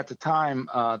was, at the time,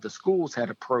 the schools had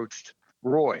approached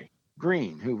Roy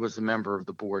Green, who was a member of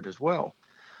the board as well.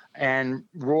 And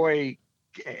Roy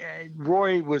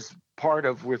was part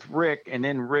of with Rick, and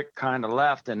then Rick kind of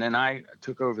left, and then I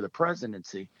took over the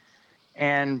presidency.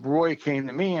 And Roy came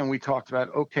to me, and we talked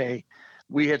about, okay,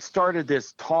 we had started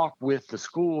this talk with the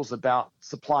schools about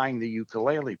supplying the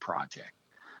ukulele project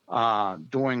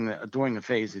during the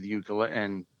phase of the ukulele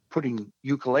and putting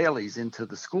ukuleles into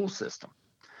the school system.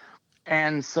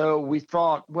 And so we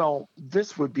thought, well,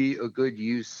 this would be a good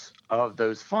use of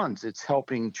those funds. It's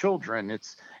helping children.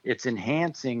 It's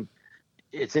enhancing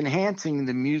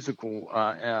the musical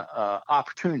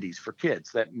opportunities for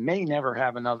kids that might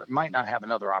not have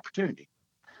another opportunity.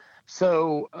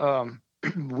 So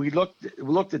we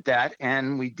looked at that,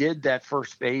 and we did that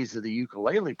first phase of the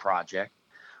ukulele project,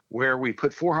 where we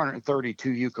put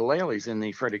 432 ukuleles in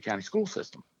the Frederick County school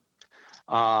system.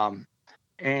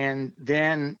 And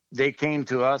then they came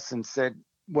to us and said,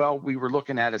 well, we were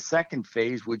looking at a second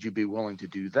phase. Would you be willing to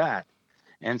do that?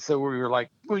 And so we were like,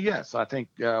 well, yes, I think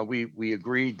we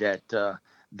agreed that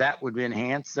that would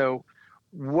enhance. So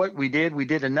what we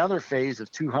did another phase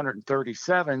of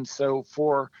 237. So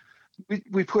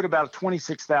we put about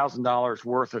 $26,000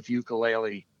 worth of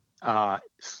ukulele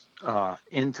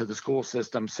into the school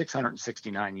system,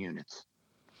 669 units,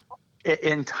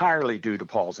 entirely due to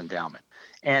Paul's endowment.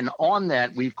 And on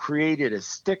that, we've created a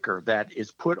sticker that is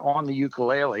put on the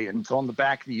ukulele, and it's on the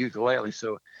back of the ukulele.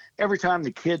 So every time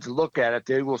the kids look at it,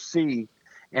 they will see,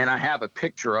 and I have a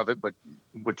picture of it, but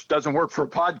which doesn't work for a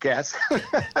podcast.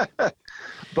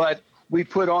 But we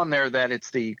put on there that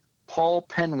it's the Paul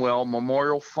Penwell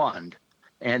Memorial Fund,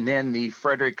 and then the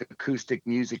Frederick Acoustic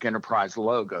Music Enterprise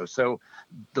logo. So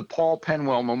the Paul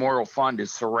Penwell Memorial Fund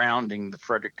is surrounding the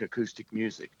Frederick Acoustic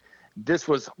Music. This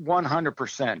was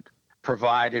 100%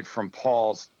 provided from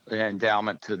Paul's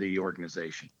endowment to the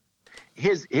organization.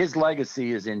 His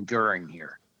legacy is enduring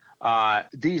here.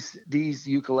 These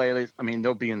ukuleles, I mean,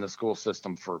 they'll be in the school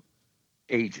system for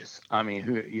ages. I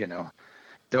mean,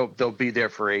 they'll be there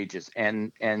for ages.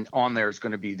 And on there is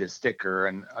going to be this sticker,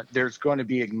 and there's going to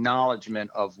be acknowledgement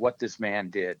of what this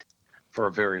man did for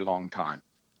a very long time.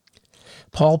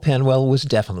 Paul Penwell was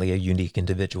definitely a unique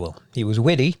individual. He was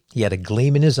witty, he had a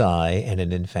gleam in his eye, and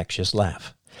an infectious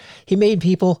laugh. He made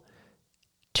people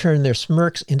turn their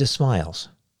smirks into smiles.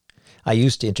 I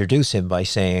used to introduce him by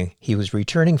saying he was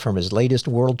returning from his latest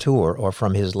world tour or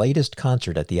from his latest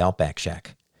concert at the Outback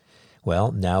Shack.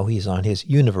 Well, now he's on his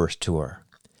Universe tour,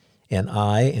 and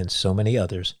I and so many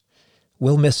others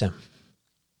will miss him.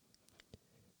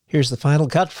 Here's the final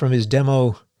cut from his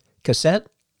demo cassette.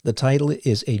 The title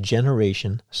is A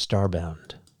Generation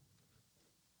Starbound.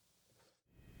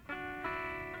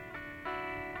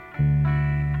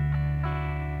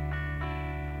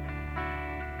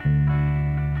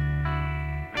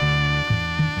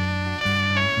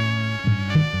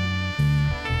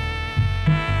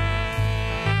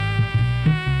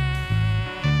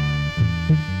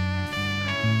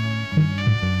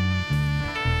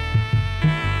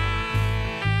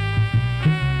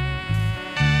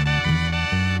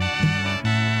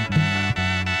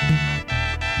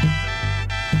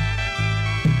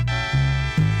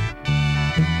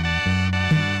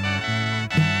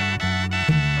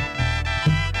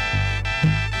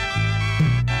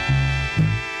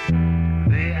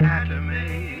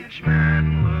 Each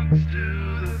man looks to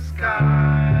the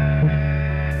sky,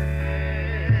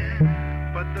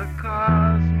 but the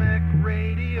cosmic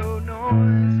radio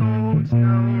noise holds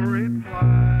no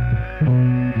reply.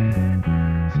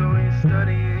 So he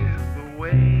studies the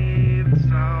wave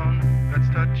sound that's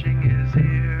touching his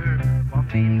ear, while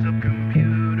teams of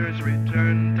computers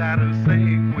return data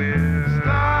saying we're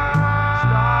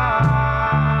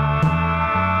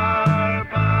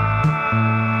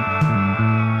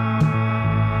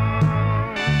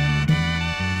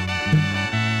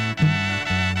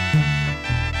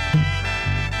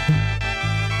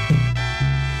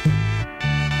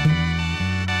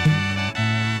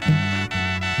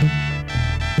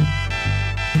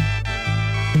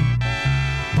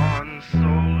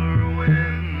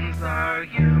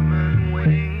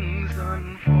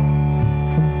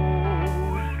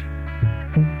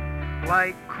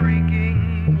like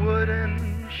creaking wooden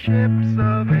ships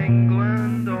of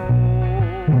England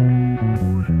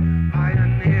old,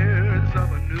 pioneers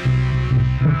of a new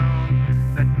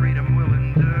town that freedom will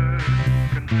endure.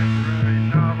 Contemporary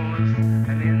novelists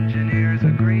and engineers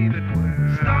agree that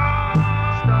we're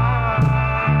starbound,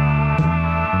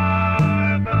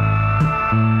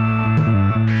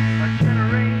 a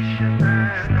generation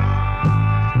that's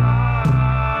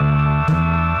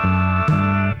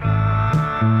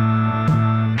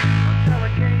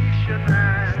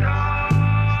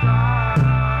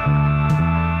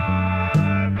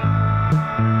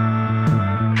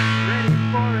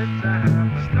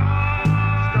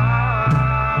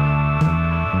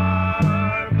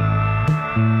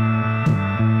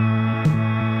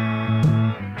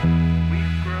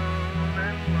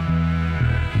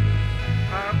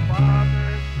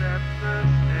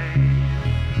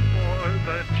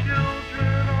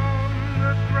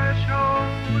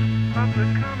of the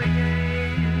coming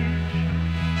age.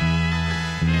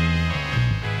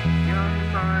 Young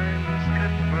minds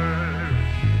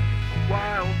converge,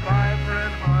 while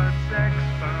vibrant hearts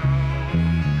expound,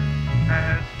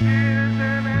 as peers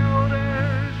and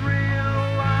elders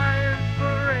realize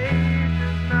for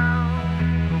ages now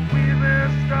that we're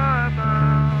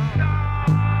starbound.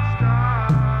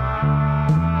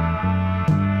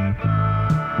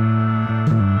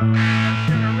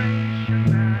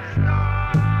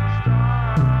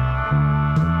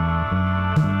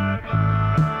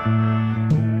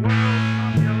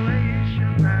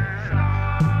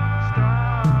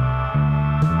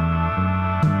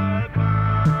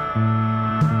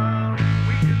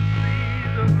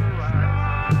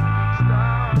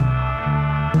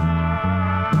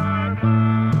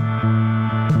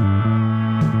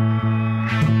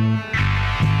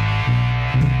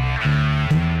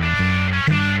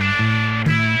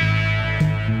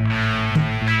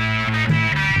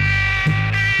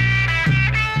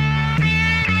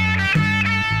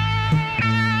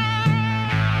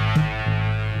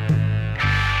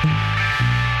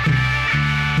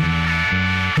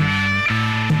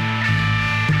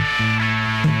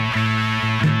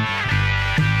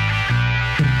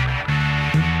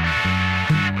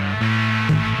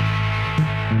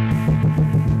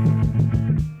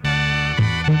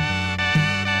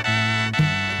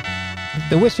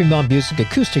 The Wispy Mob Music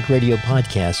Acoustic Radio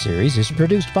Podcast Series is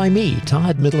produced by me,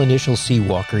 Todd Middle Initial C.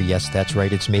 Walker, yes, that's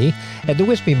right, it's me, at the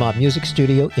Wispy Mob Music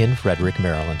Studio in Frederick,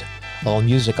 Maryland. All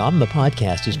music on the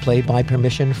podcast is played by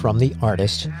permission from the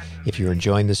artist. If you're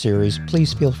enjoying the series,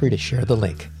 please feel free to share the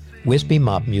link,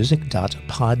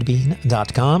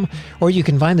 wispymobmusic.podbean.com, or you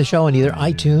can find the show on either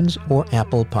iTunes or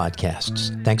Apple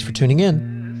Podcasts. Thanks for tuning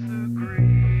in.